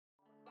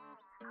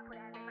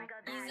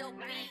So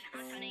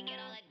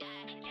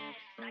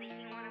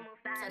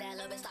that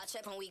little bitch start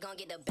tripping, we gon'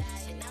 get the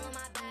bag. And now on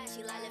my back,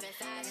 she like living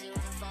fast. She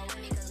wanna fall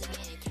with me cause we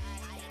getting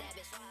cash. I hit that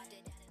bitch raw,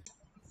 did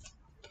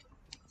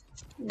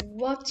that.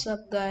 What's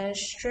up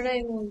guys,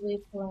 today we'll be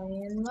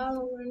playing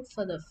Valorant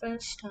for the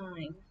first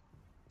time.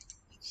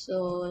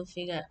 So if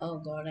you guys, oh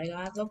god, I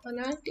got a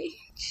penalty,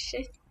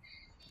 shit.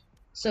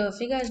 So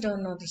if you guys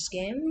don't know this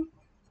game,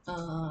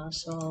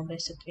 so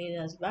basically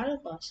there's battle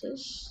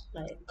passes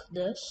like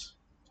this.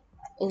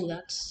 Oh,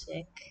 that's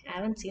sick, I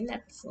haven't seen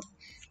that before.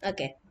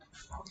 Okay,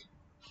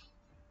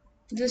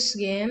 this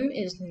game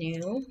is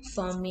new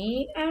for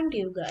me and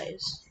you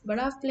guys, but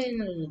I've played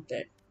a little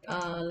bit.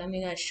 Let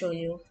me guys show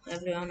you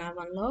everyone I've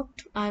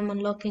unlocked. I'm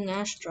unlocking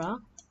Astra.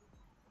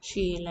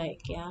 She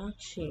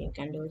she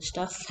can do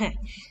stuff.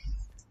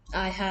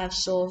 I have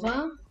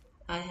Sova,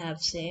 I have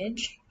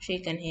Sage, she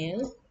can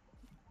heal.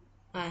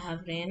 I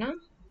have Reyna,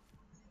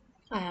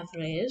 I have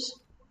Raze,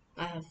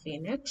 I have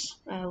Phoenix,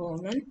 I have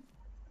Omen,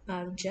 I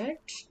have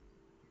Jet,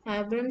 I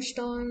have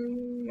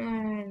Brimstone,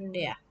 and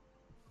yeah,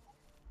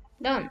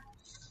 done.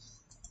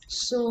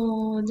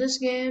 So this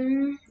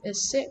game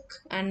is sick,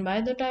 and by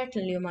the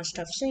title you must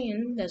have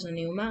seen there's a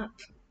new map.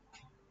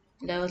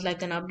 There was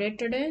like an update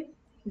today,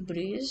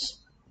 Breeze.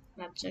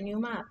 That's a new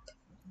map.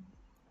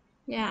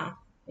 Yeah,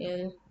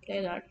 we'll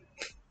play that.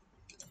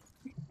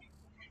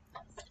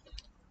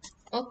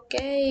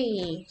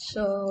 Okay,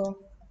 so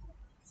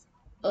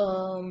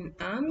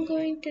I'm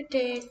going to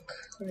take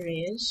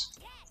Riz.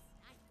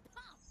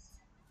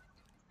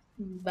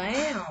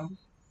 Bam.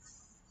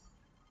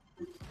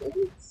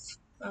 Oof.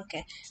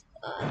 Okay.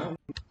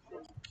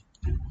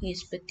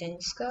 He's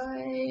picking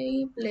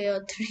Sky.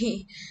 Player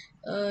 3.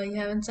 You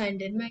haven't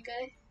signed in, my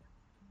guy?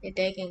 You're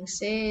taking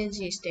Sage,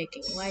 he's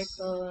taking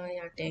Viper,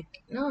 you're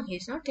taking... No,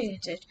 he's not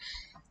taking Sage.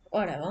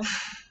 Whatever.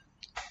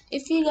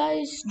 If you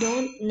guys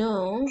don't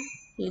know,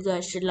 you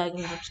guys should like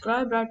and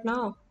subscribe right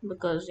now.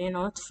 Because, you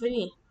know, it's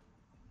free.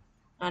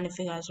 And if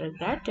you guys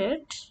regret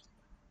it,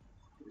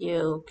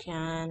 you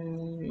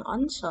can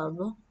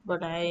unsub,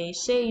 but I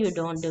say you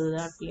don't do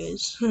that,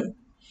 please.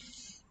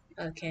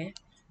 Okay.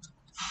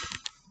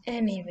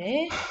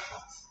 Anyway,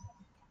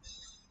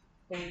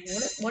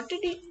 what did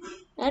he?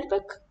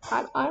 Arabic?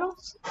 I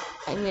don't.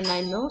 I mean,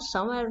 I know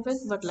some Arabic,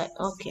 but like,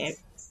 okay.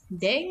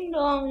 Ding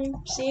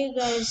dong. See you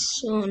guys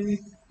soon.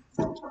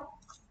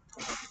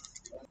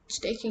 It's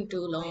taking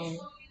too long.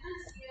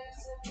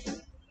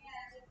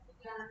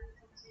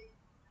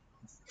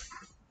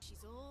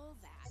 She's all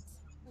that.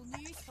 Well,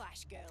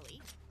 newsflash,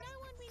 girlie. No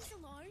one wins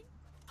alone.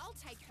 I'll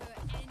take her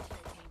and her team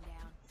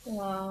down.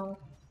 Wow.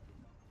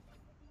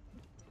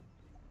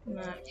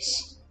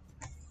 Nice.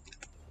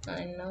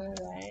 I know,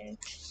 right?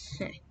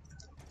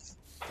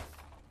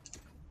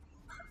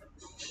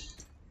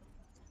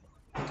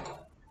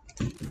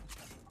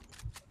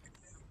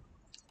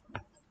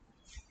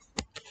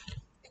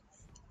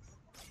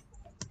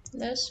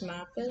 This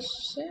map is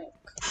sick.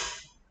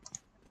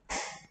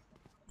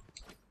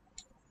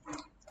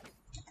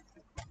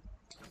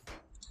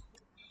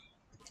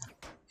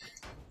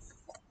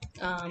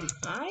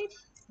 I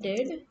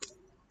did.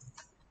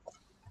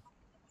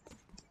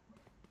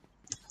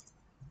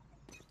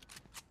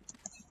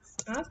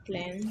 I've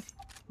played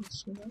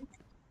this one.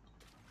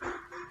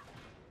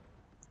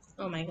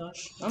 Oh my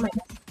gosh. Oh my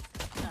gosh.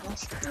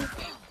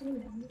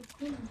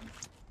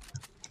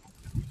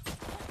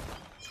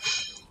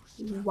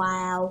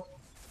 Wow.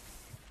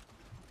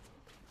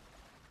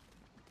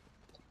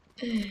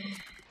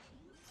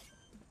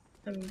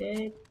 I'm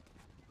dead.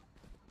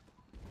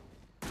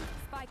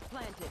 Spike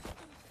planted.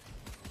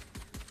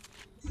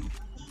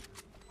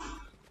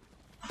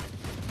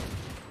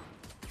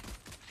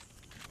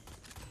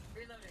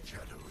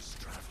 Shadows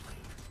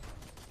traveling.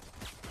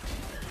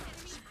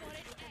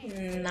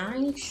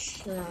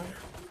 Nice.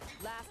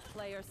 Last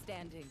player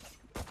standing.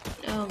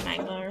 Oh my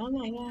god, oh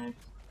my god.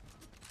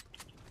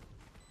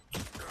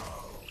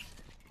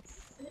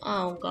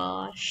 Oh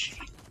gosh.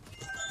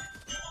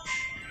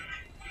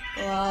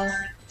 Wow.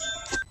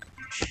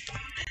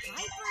 Piper,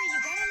 you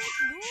gotta let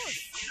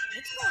loose.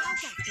 Let's go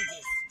out after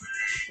this.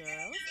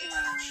 Girls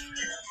night.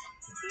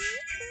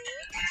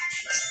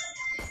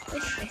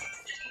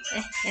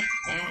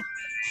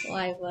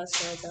 Why was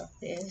so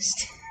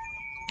confused?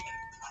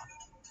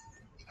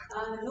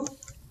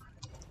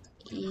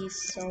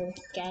 It's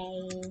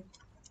okay.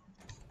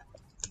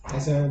 Hi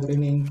sir, good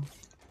evening.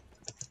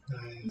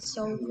 It's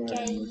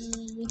okay.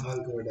 All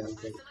good, all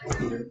good.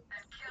 Here.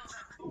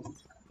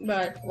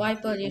 But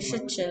Viper, you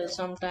should chill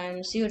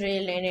sometimes. You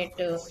really need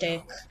to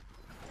take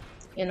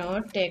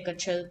a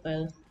chill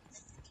pill.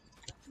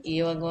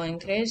 You are going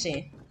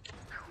crazy.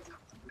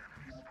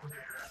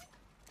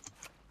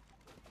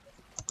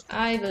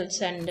 I will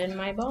send in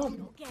my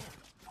bomb.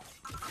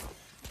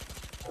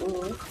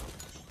 Ooh.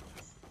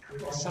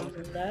 There's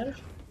something there.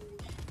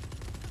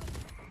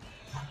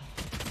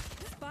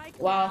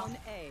 Wow.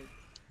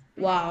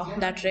 Wow,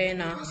 that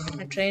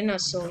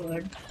Reyna's so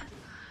good.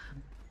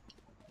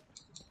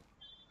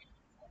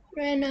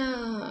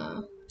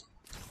 Reyna.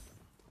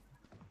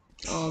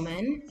 Oh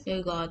man,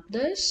 you got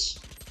this.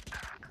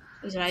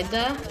 He's right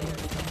there.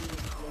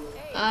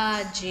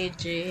 Ah,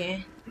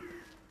 GG.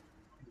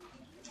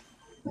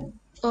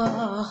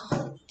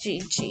 Oh,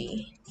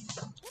 GG.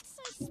 What's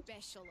so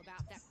special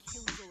about that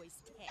Killjoy's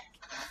tech?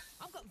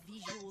 I've got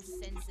visual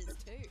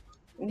sensors too.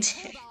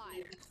 They're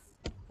called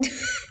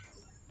eyes.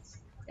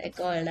 They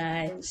called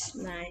eyes.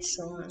 Nice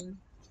one.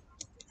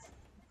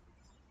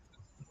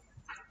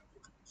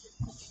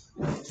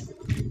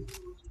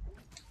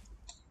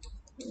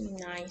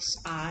 Nice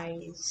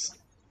eyes.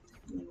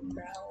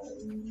 Bro.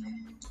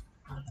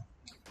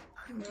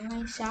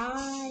 Nice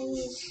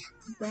eyes.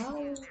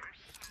 Bro.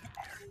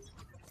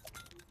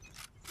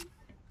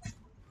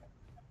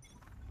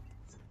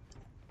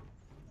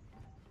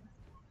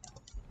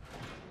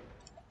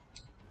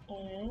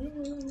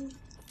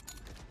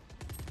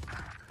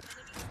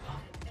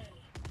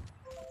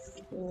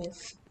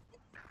 Oof.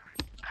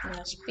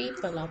 There's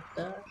people up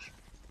there.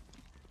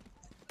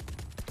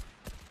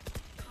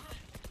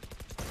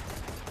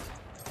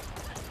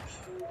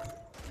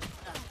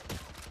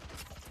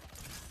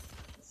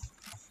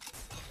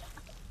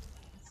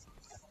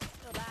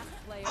 Last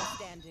player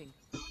standing.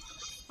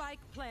 Spike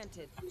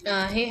planted.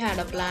 He had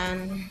a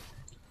plan.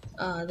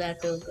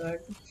 That too good.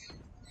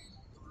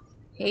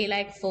 He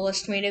like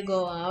forced me to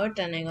go out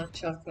and I got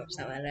shot from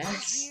somewhere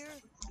else. Here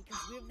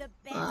because we're the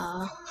best.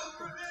 Uh,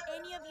 Don't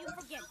any of you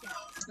forget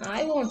that.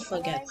 I won't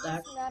forget Like,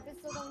 that. this map is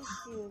so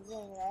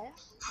confusing,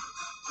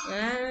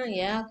 right?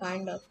 Yeah,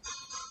 kind of.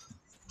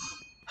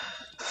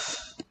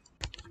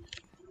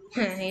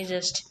 He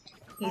just,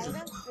 I he's,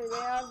 can't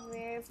figure out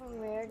where from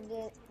where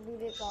do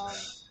they come.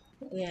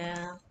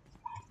 yeah.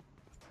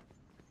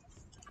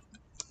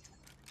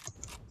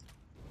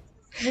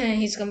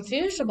 He's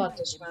confused about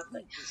this map,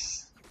 I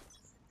guess.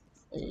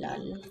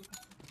 Lol.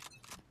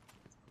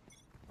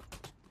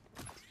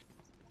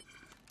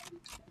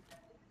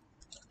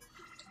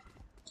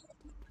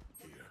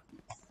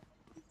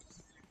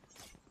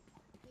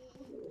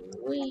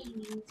 Wee.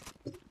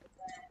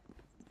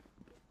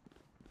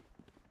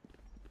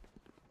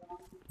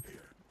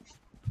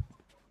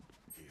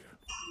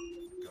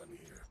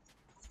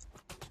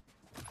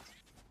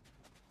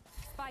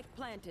 Spike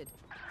planted.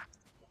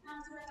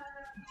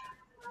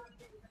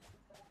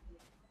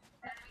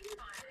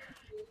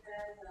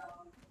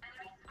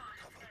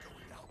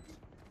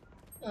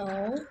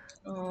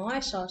 Oh, I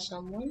saw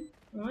someone.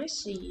 I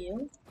see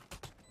you.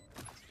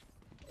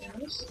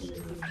 I see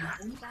you.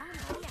 Last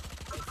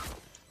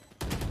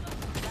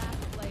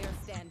player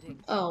standing.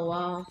 Oh,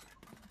 wow.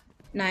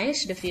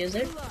 Nice, defuse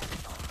it.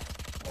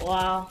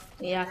 Wow,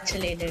 he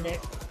actually did it.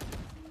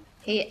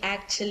 He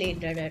actually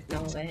did it,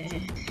 no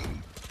way.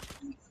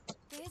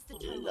 There's the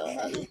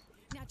tunnel.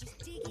 Now just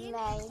dig in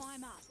Nice. and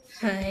climb up.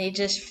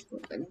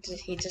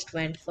 he just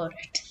went for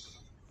it.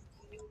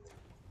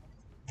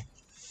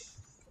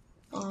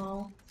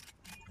 Oh,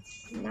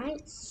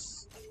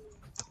 nice.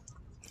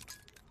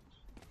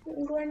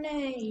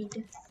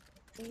 Grenade.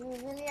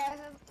 Usually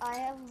I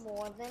have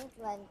more than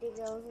 20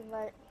 kills,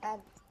 but at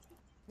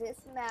this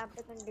map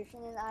the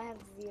condition is I have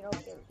 0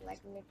 kills, like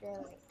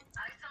literally.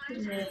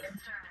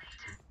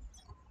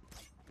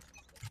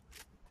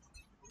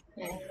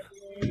 Yeah.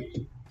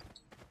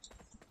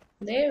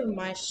 They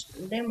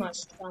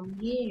must come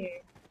here.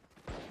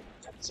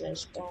 That's their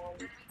spawn.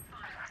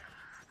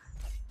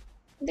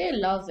 They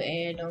love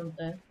air, don't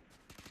they?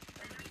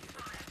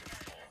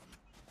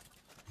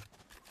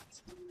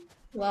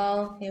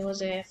 Well, he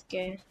was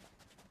AFK.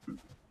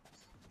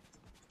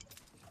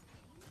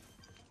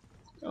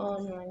 Oh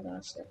my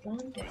gosh, they're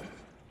planting.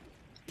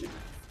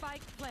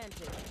 Spike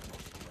planted.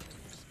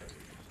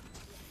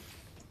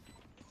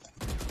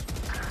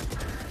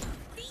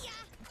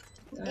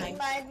 It Nice.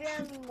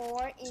 might be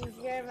more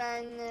easier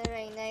when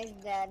Reina is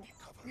dead.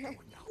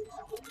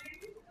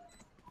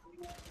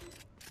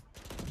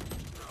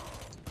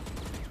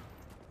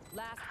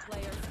 Last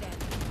player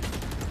standing.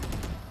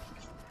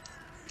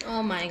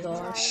 Oh my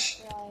gosh.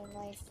 Nice try,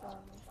 nice one.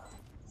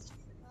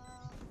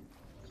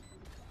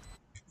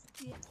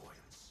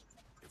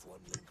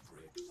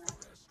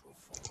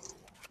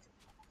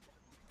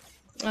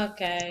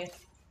 Okay.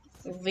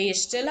 We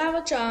still have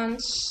a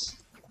chance.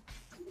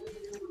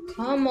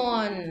 Come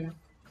on.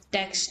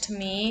 Text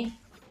me.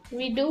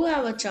 We do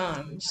have a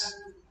chance.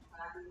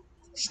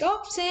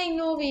 Stop saying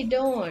no, we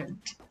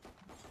don't.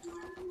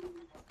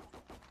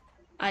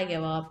 I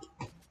give up.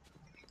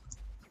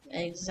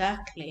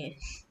 Exactly.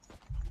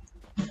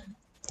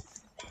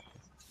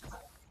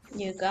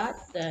 You got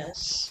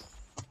this.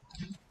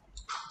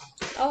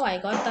 Oh, I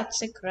got that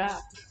sick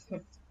rap.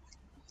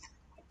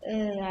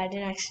 I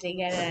didn't actually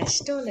get it. I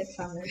stole it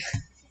from him.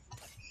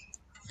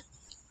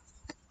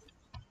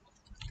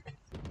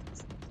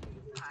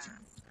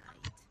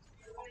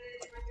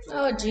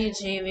 Oh,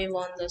 GG, we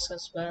won this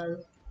as well.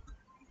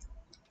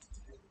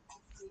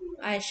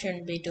 I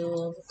shouldn't be too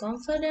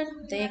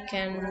overconfident. They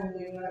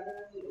can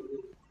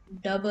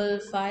double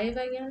 5,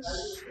 I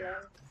guess.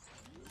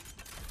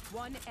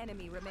 One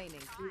enemy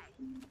remaining.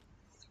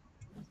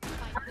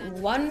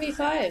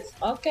 1v5.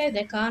 Okay,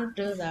 they can't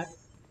do that.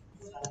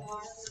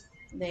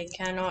 They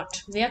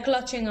cannot. We are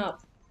clutching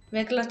up.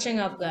 We're clutching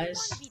up, No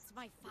guys. one beats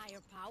my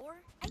firepower.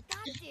 I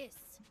got this.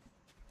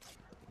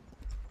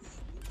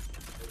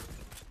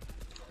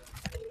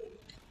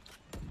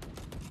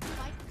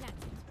 Spike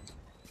planted.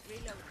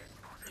 Reloaded.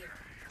 Here.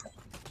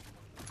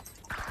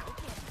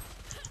 Okay.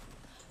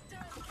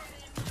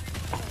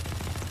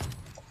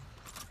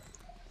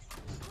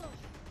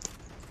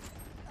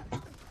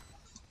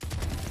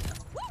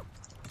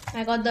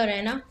 I got the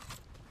arena.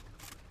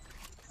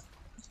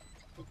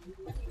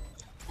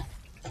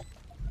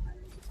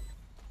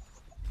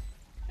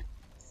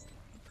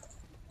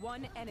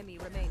 One enemy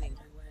remaining.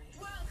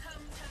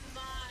 Welcome to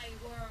my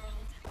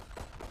world.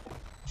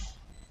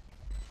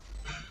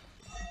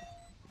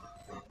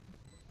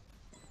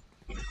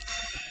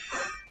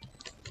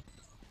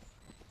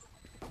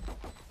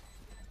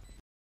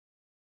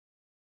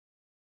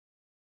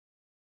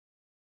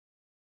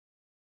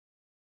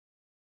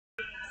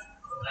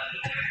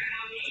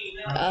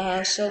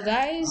 So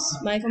guys,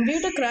 my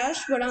computer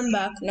crashed, but I'm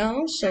back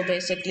now. So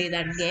basically,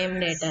 that game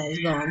data is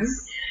gone.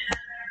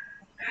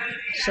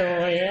 So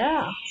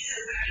yeah,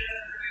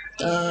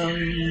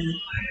 um,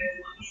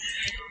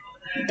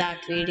 that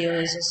video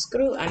is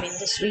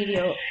this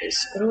video is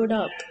screwed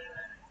up.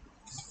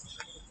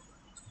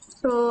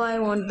 So I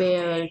won't be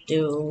able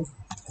to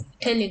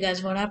tell you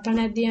guys what happened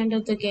at the end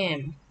of the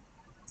game.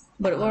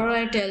 But what do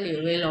I tell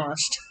you? We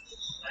lost.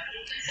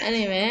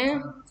 Anyway,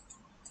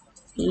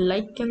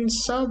 like and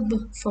sub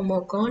for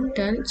more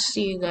content.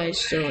 See you guys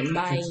soon.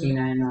 Bye.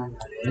 69 on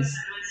this.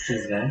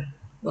 She's there.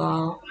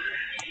 Wow.